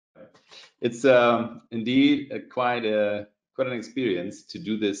It's indeed quite an experience to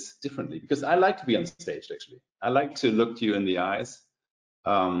do this differently, because I like to be on stage. Actually, I like to look to you in the eyes,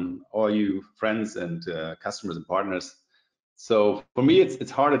 all you friends and customers and partners. So for me,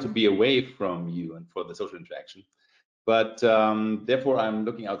 it's harder to be away from you and for the social interaction. But therefore, I'm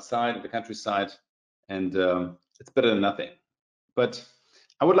looking outside at the countryside, and it's better than nothing. But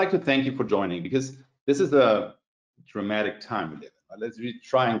I would like to thank you for joining, because this is a dramatic time we live in. It's really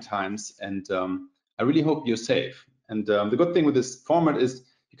trying times, and I really hope you're safe. And the good thing with this format is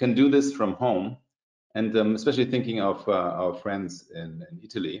you can do this from home, and especially thinking of our friends in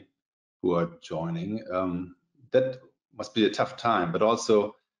Italy who are joining. That must be a tough time, but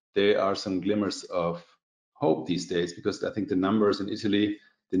also there are some glimmers of hope these days, because I think the numbers in Italy,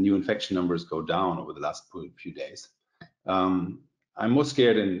 the new infection numbers go down over the last few days. I'm most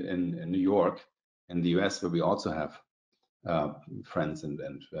scared in New York, in the US, where we also have friends and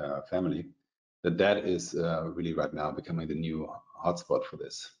family, that is really right now becoming the new hotspot for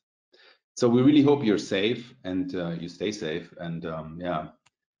this. So we really hope you're safe and you stay safe. And yeah,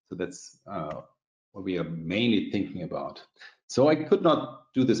 so that's what we are mainly thinking about. So I could not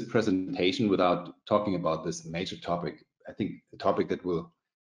do this presentation without talking about this major topic. I think a topic that will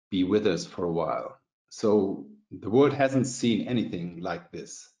be with us for a while. So the world hasn't seen anything like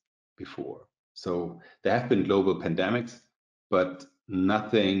this before. So there have been global pandemics, but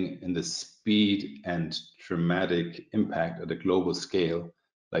nothing in the speed and dramatic impact at a global scale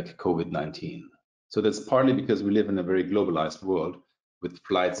like COVID-19. So that's partly because we live in a very globalized world, with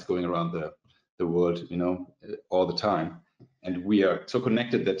flights going around the world, all the time. And we are so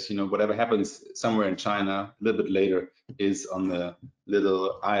connected that, whatever happens somewhere in China a little bit later is on the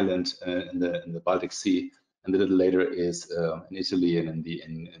little island in the Baltic Sea, and a little later is in Italy and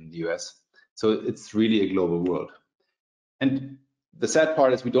in the US. So it's really a global world. And the sad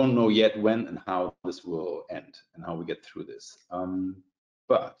part is we don't know yet when and how this will end and how we get through this.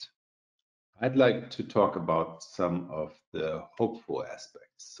 But I'd like to talk about some of the hopeful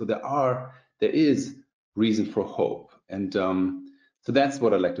aspects. So there is reason for hope, and so that's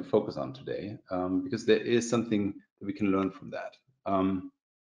what I'd like to focus on today, because there is something that we can learn from that.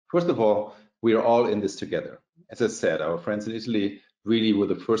 First of all, we are all in this together. As I said, our friends in Italy really were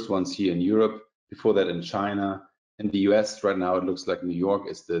the first ones here in Europe. Before that, in China, in the US, right now it looks like New York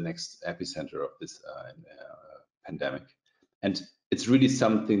is the next epicenter of this pandemic. And it's really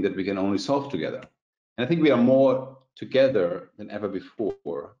something that we can only solve together. And I think we are more together than ever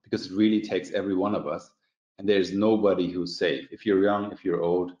before, because it really takes every one of us, and there's nobody who's safe. If you're young, if you're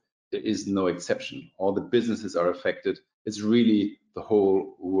old, there is no exception. All the businesses are affected. It's really the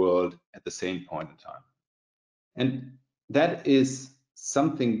whole world at the same point in time. And that is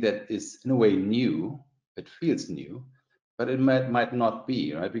something that is in a way new. It feels new, but it might not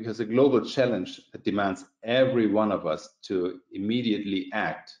be, right? Because a global challenge that demands every one of us to immediately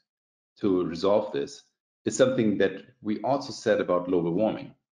act to resolve this is something that we also said about global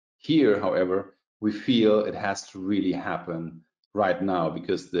warming. Here, however, we feel it has to really happen right now,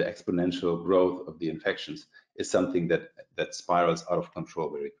 because the exponential growth of the infections is something that spirals out of control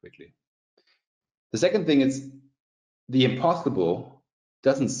very quickly. The second thing is the impossible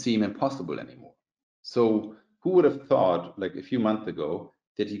doesn't seem impossible anymore. So who would have thought, like a few months ago,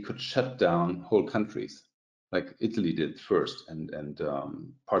 that you could shut down whole countries, like Italy did first, and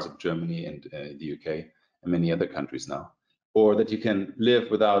parts of Germany and the UK and many other countries now, or that you can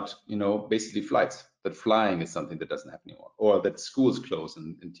live without, basically flights, that flying is something that doesn't happen anymore, or that schools close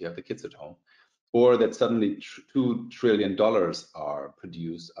and you have the kids at home, or that suddenly $2 trillion are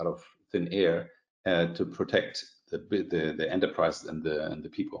produced out of thin air to protect the enterprise and the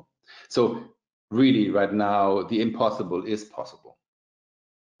people. So really, right now, the impossible is possible,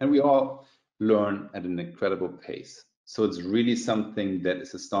 and we all learn at an incredible pace. So it's really something that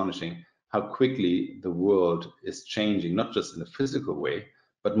is astonishing how quickly the world is changing, not just in a physical way,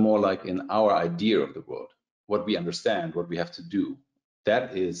 but more like in our idea of the world, what we understand, what we have to do.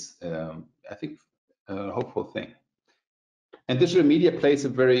 That is, I think, a hopeful thing. And digital media plays a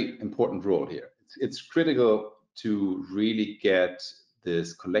very important role here. It's critical to really get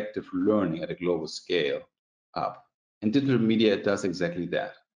this collective learning at a global scale up. And digital media does exactly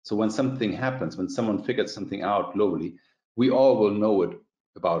that. So when something happens, when someone figures something out globally, we all will know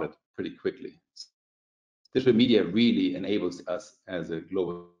about it pretty quickly. Digital media really enables us as a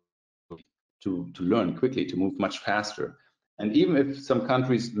global to learn quickly, to move much faster. And even if some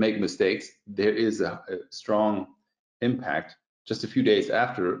countries make mistakes, there is a strong impact just a few days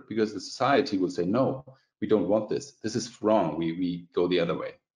after, because the society will say, no, we don't want this. This is wrong. We go the other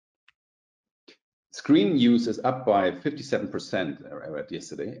way. Screen use is up by 57%, I read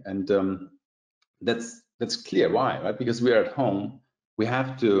yesterday, and that's clear. Why? Right? Because we are at home, we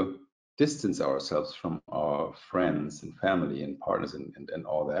have to distance ourselves from our friends and family and partners and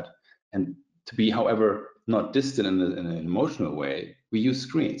all that. And to be, however, not distant in an emotional way, we use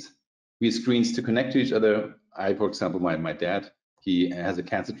screens. We use screens to connect to each other. I, for example, my dad, he has a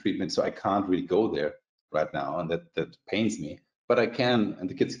cancer treatment, so I can't really go there right now, and that pains me. But I can, and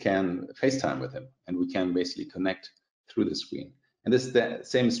the kids can FaceTime with him, and we can basically connect through the screen. And the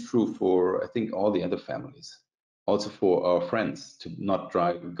same is true for, I think, all the other families. Also for our friends to not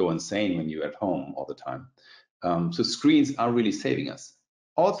go insane when you're at home all the time. So screens are really saving us.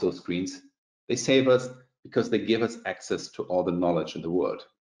 Also screens, they save us because they give us access to all the knowledge in the world.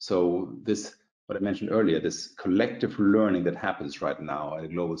 So this, what I mentioned earlier, this collective learning that happens right now at a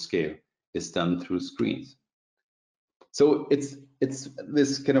global scale is done through screens. So it's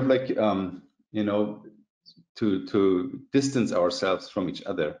this kind of like, you know, to distance ourselves from each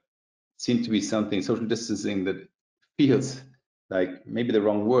other seems to be something, social distancing, that feels like maybe the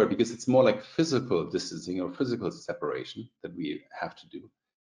wrong word, because it's more like physical distancing or physical separation that we have to do,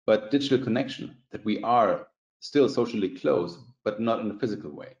 but digital connection, that we are still socially close, but not in a physical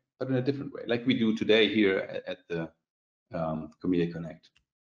way, but in a different way, like we do today here at the Community Connect.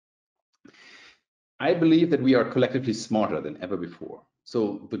 I believe that we are collectively smarter than ever before.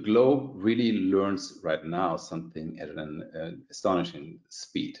 So the globe really learns right now something at an astonishing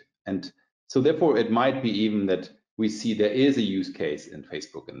speed. And so therefore it might be even that we see there is a use case in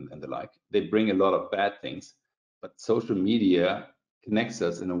Facebook and the like. They bring a lot of bad things, but social media connects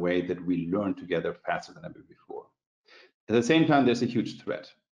us in a way that we learn together faster than ever before. At the same time, there's a huge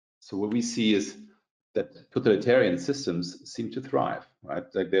threat. So what we see is that totalitarian systems seem to thrive, right?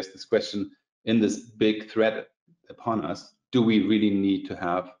 Like there's this question, in this big threat upon us, do we really need to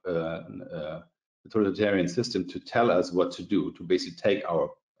have a totalitarian system to tell us what to do, to basically take our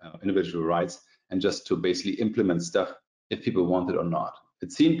individual rights and just to basically implement stuff if people want it or not?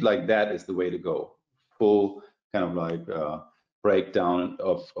 It seemed like that is the way to go. Full kind of like breakdown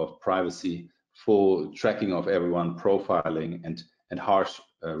of privacy, full tracking of everyone, profiling, and harsh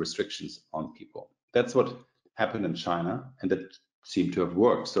restrictions on people. That's what happened in China, and that seemed to have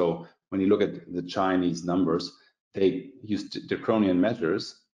worked. So when you look at the Chinese numbers, they used draconian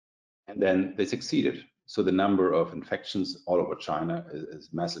measures, and then they succeeded. So the number of infections all over China is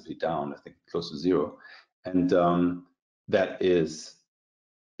massively down, I think close to zero. And that is,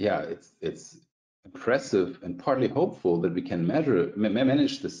 yeah, it's impressive and partly hopeful that we can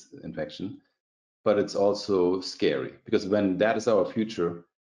manage this infection, but it's also scary, because when that is our future,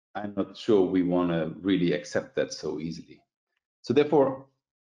 I'm not sure we want to really accept that so easily. So therefore,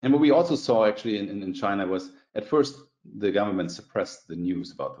 and what we also saw actually in China was, at first the government suppressed the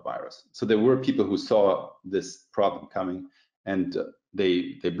news about the virus. So there were people who saw this problem coming, and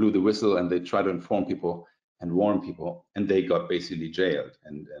they blew the whistle and they tried to inform people and warn people, and they got basically jailed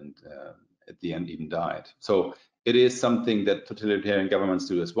and at the end even died. So it is something that totalitarian governments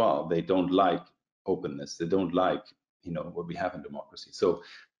do as well. They don't like openness. They don't like, you know, what we have in democracy. So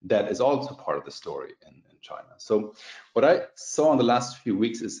that is also part of the story in China. So what I saw in the last few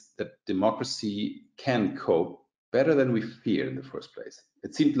weeks is that democracy can cope better than we feared in the first place.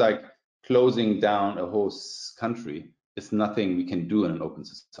 It seemed like closing down a whole country is nothing we can do in an open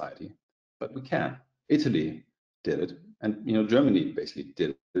society, but we can. Italy did it, and you know, Germany basically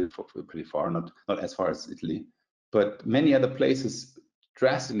did it for pretty far, not as far as Italy, but many other places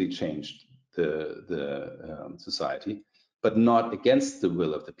drastically changed the society, but not against the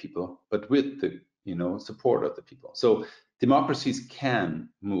will of the people, but with the, you know, support of the people. So democracies can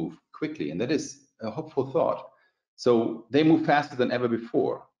move quickly, and that is a hopeful thought. So they move faster than ever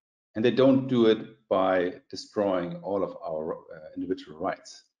before, and they don't do it by destroying all of our individual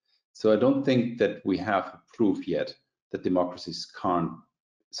rights. So I don't think that we have proof yet that democracies can't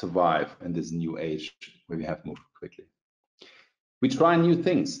survive in this new age where we have moved quickly. We try new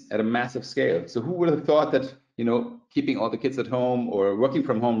things at a massive scale. So who would have thought that, you know, keeping all the kids at home or working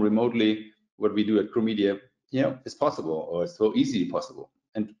from home remotely, what we do at Promedia, you know, is possible, or so easily possible.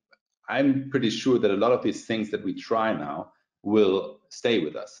 And I'm pretty sure that a lot of these things that we try now will stay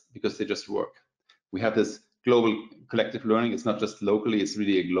with us because they just work. We have this global collective learning. It's not just locally, it's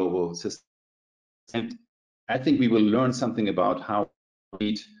really a global system. And I think we will learn something about how to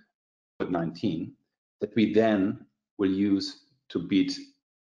beat COVID-19 that we then will use to beat,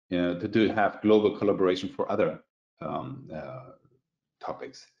 to have global collaboration for other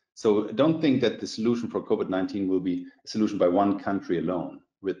topics. So don't think that the solution for COVID-19 will be a solution by one country alone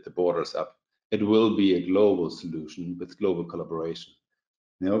with the borders up. It will be a global solution with global collaboration.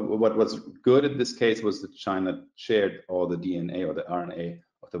 You know, what's good in this case was that China shared all the DNA or the RNA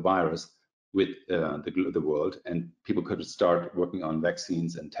of the virus with the world, and people could start working on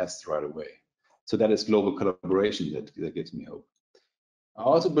vaccines and tests right away. So that is global collaboration that gives me hope. I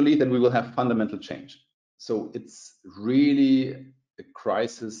also believe that we will have fundamental change. So it's really a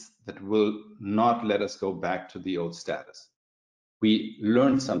crisis that will not let us go back to the old status. We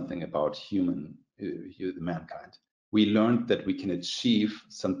learned something about mankind. We learned that we can achieve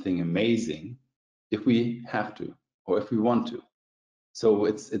something amazing if we have to or if we want to. So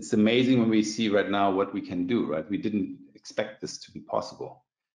it's amazing when we see right now what we can do, right? We didn't expect this to be possible.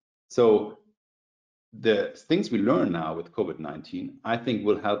 So the things we learn now with COVID-19, I think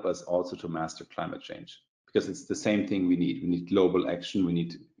will help us also to master climate change, because it's the same thing we need. We need global action. We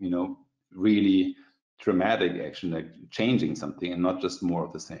need, really dramatic action, like changing something and not just more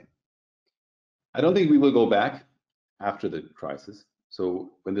of the same. I don't think we will go back after the crisis.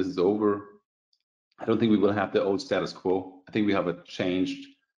 So when this is over, I don't think we will have the old status quo. I think we have a changed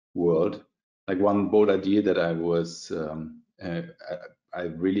world. Like one bold idea that I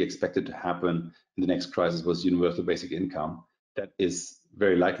really expected to happen in the next crisis was universal basic income. That is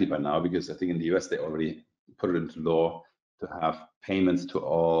very likely by now, because I think in the US they already put it into law to have payments to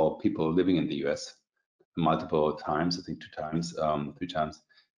all people living in the US multiple times, I think 2 times, 3 times.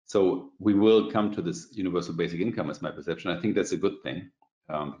 So we will come to this universal basic income, is my perception. I think that's a good thing,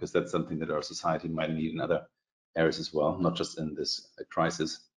 because that's something that our society might need in other areas as well, not just in this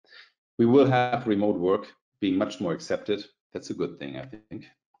crisis. We will have remote work being much more accepted. That's a good thing, I think.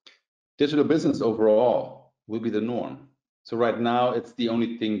 Digital business overall will be the norm. So right now, it's the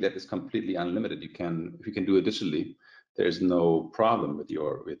only thing that is completely unlimited. If you can do it digitally, there's no problem with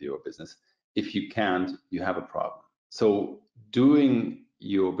your business. If you can't, you have a problem. So doing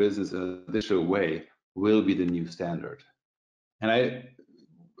your business in a digital way will be the new standard. And I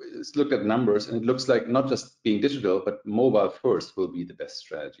looked at numbers, and it looks like not just being digital, but mobile first will be the best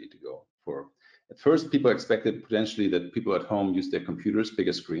strategy to go for. At first, people expected potentially that people at home use their computers,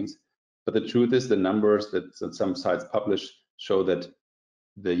 bigger screens. But the truth is, the numbers that some sites publish show that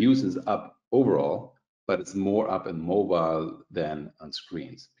the use is up overall, but it's more up in mobile than on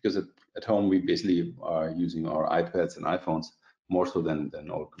screens. Because at home, we basically are using our iPads and iPhones more so than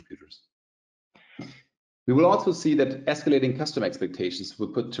old computers. We will also see that escalating customer expectations will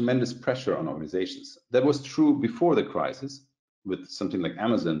put tremendous pressure on organizations. That was true before the crisis with something like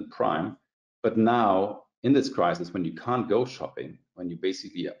Amazon Prime, but now in this crisis, when you can't go shopping, when you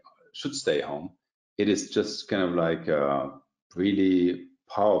basically should stay home, it is just kind of like really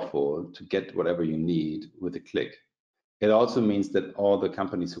powerful to get whatever you need with a click. It also means that all the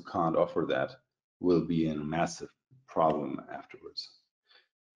companies who can't offer that will be in a massive problem afterwards.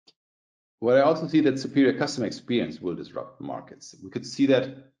 What I also see that superior customer experience will disrupt markets. We could see that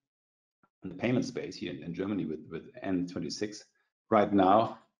in the payment space here in Germany with N26. Right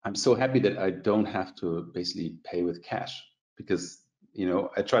now, I'm so happy that I don't have to basically pay with cash, because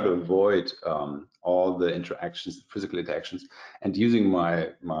I try to avoid all the interactions, physical interactions, and using my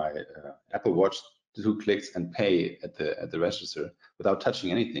Apple Watch, 2 clicks and pay at the register without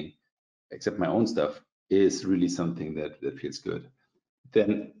touching anything except my own stuff is really something that feels good.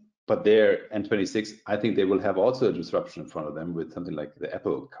 But there, N26, I think they will have also a disruption in front of them with something like the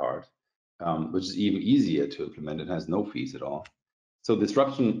Apple Card, which is even easier to implement. It has no fees at all. So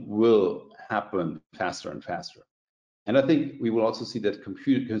disruption will happen faster and faster. And I think we will also see that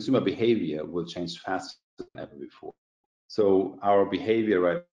consumer behavior will change faster than ever before. So our behavior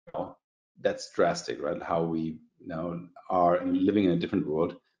right now, that's drastic, right? How we now are living in a different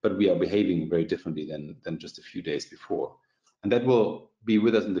world, but we are behaving very differently than just a few days before. And that will be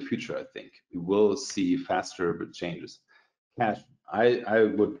with us in the future, I think. We will see faster changes. Cash,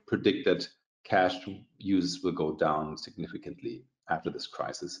 I would predict that cash use will go down significantly after this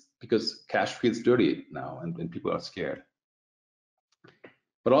crisis, because cash feels dirty now and people are scared.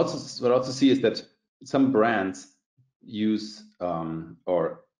 But also, what I also see is that some brands use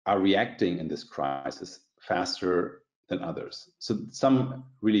or are reacting in this crisis faster than others. So some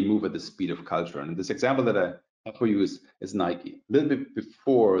really move at the speed of culture. And this example that I have for you is Nike. A little bit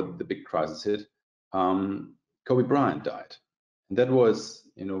before the big crisis hit, Kobe Bryant died. And that was,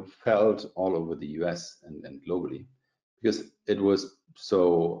 felt all over the US and globally, because it was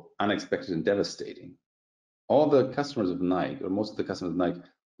so unexpected and devastating. All the customers of Nike, or most of the customers of Nike,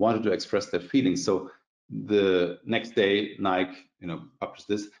 wanted to express their feelings. So the next day, Nike, published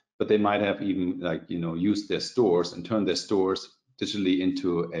this, but they might have even used their stores and turned their stores digitally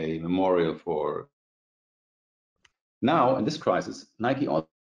into a memorial for. Now, in this crisis, Nike also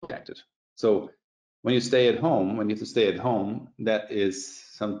reacted. So when you stay at home, when you have to stay at home, that is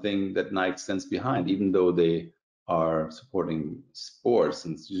something that Nike stands behind, even though they are supporting sports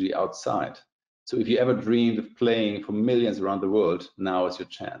and it's usually outside. So if you ever dreamed of playing for millions around the world, now is your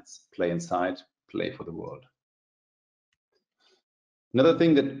chance. Play inside, play for the world. Another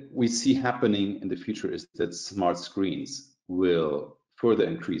thing that we see happening in the future is that smart screens will further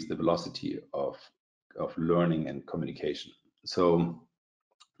increase the velocity of learning and communication. So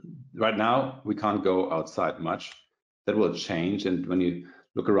right now, we can't go outside much. That will change. And when you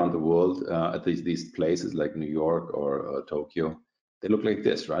look around the world at these places like New York or Tokyo, they look like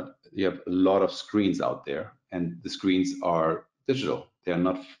this, right? You have a lot of screens out there, and the screens are digital. They are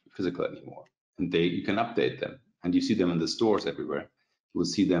not physical anymore. And you can update them. And you see them in the stores everywhere. You will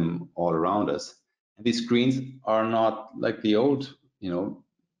see them all around us. And these screens are not like the old,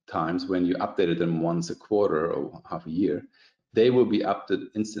 times when you updated them once a quarter or half a year. They will be updated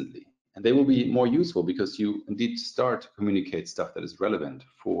instantly, and they will be more useful because you indeed start to communicate stuff that is relevant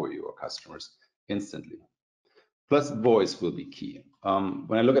for your customers instantly. Plus, voice will be key.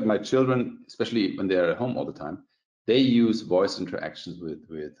 When I look at my children, especially when they're at home all the time, they use voice interactions with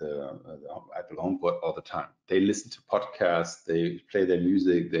the Apple HomePod all the time. They listen to podcasts, they play their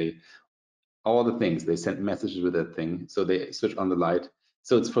music, all the things. They send messages with that thing, so they switch on the light.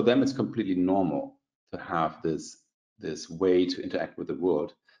 So it's for them, it's completely normal to have this way to interact with the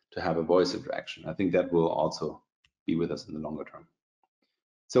world, to have a voice interaction. I think that will also be with us in the longer term.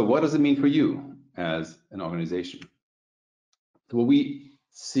 So what does it mean for you as an organization? So what we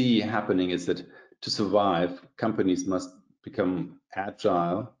see happening is that to survive, companies must become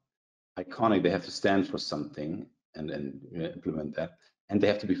agile, iconic. They have to stand for something and implement that, and they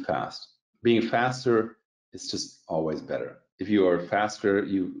have to be fast. Being faster is just always better. If you are faster,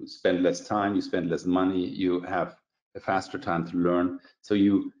 you spend less time, you spend less money, you have a faster time to learn. So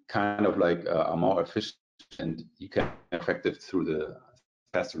you kind of like are more efficient, and you can be effective through the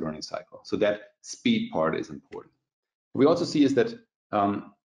faster learning cycle. So that speed part is important. What we also see is that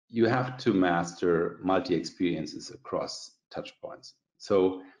you have to master multi-experiences across touch points.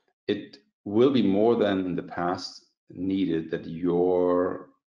 So it will be more than in the past needed that your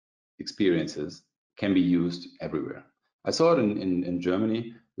experiences can be used everywhere. I saw it in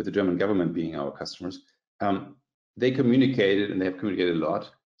Germany, with the German government being our customers. They communicated, and they have communicated a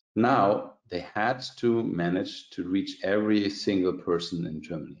lot. Now they had to manage to reach every single person in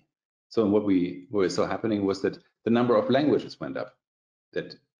Germany. So what we saw happening was that the number of languages went up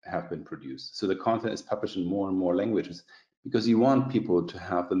that have been produced. So the content is published in more and more languages because you want people to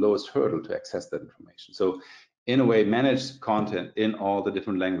have the lowest hurdle to access that information. So in a way, managed content in all the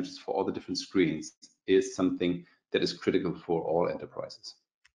different languages for all the different screens is something that is critical for all enterprises.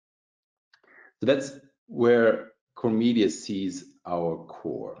 So that's where Core Media sees our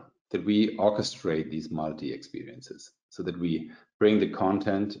core, that we orchestrate these multi-experiences so that we bring the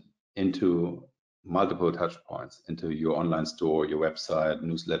content into multiple touch points, into your online store, your website,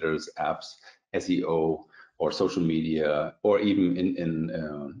 newsletters, apps, SEO, or social media, or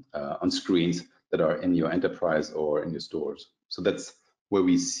even on screens that are in your enterprise or in your stores. So that's where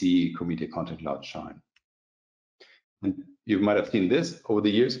we see Core Media Content Cloud shine. And you might have seen this over the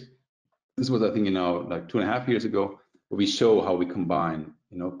years. This was, I think, like 2.5 years ago, where we show how we combine,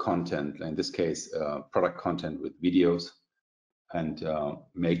 content, in this case, product content with videos, and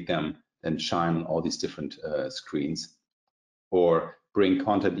make them then shine on all these different screens, or bring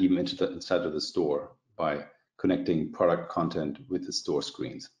content even inside of the store by connecting product content with the store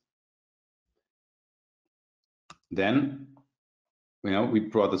screens. Then, we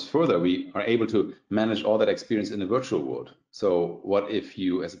brought this further. We are able to manage all that experience in a virtual world. So what if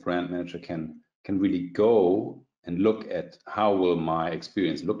you, as a brand manager, can really go and look at how will my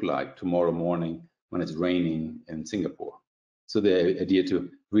experience look like tomorrow morning when it's raining in Singapore? So the idea to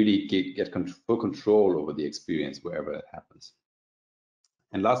really get full control over the experience wherever it happens.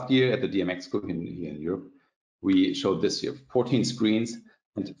 And last year at the DMX here in Europe, we showed this year 14 screens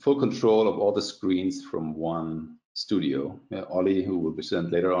and full control of all the screens from one studio. Ollie, who will be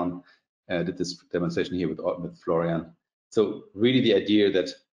presented later on, did this demonstration here with Florian. So really the idea that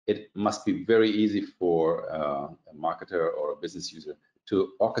it must be very easy for a marketer or a business user to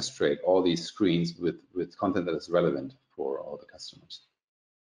orchestrate all these screens with content that is relevant for all the customers.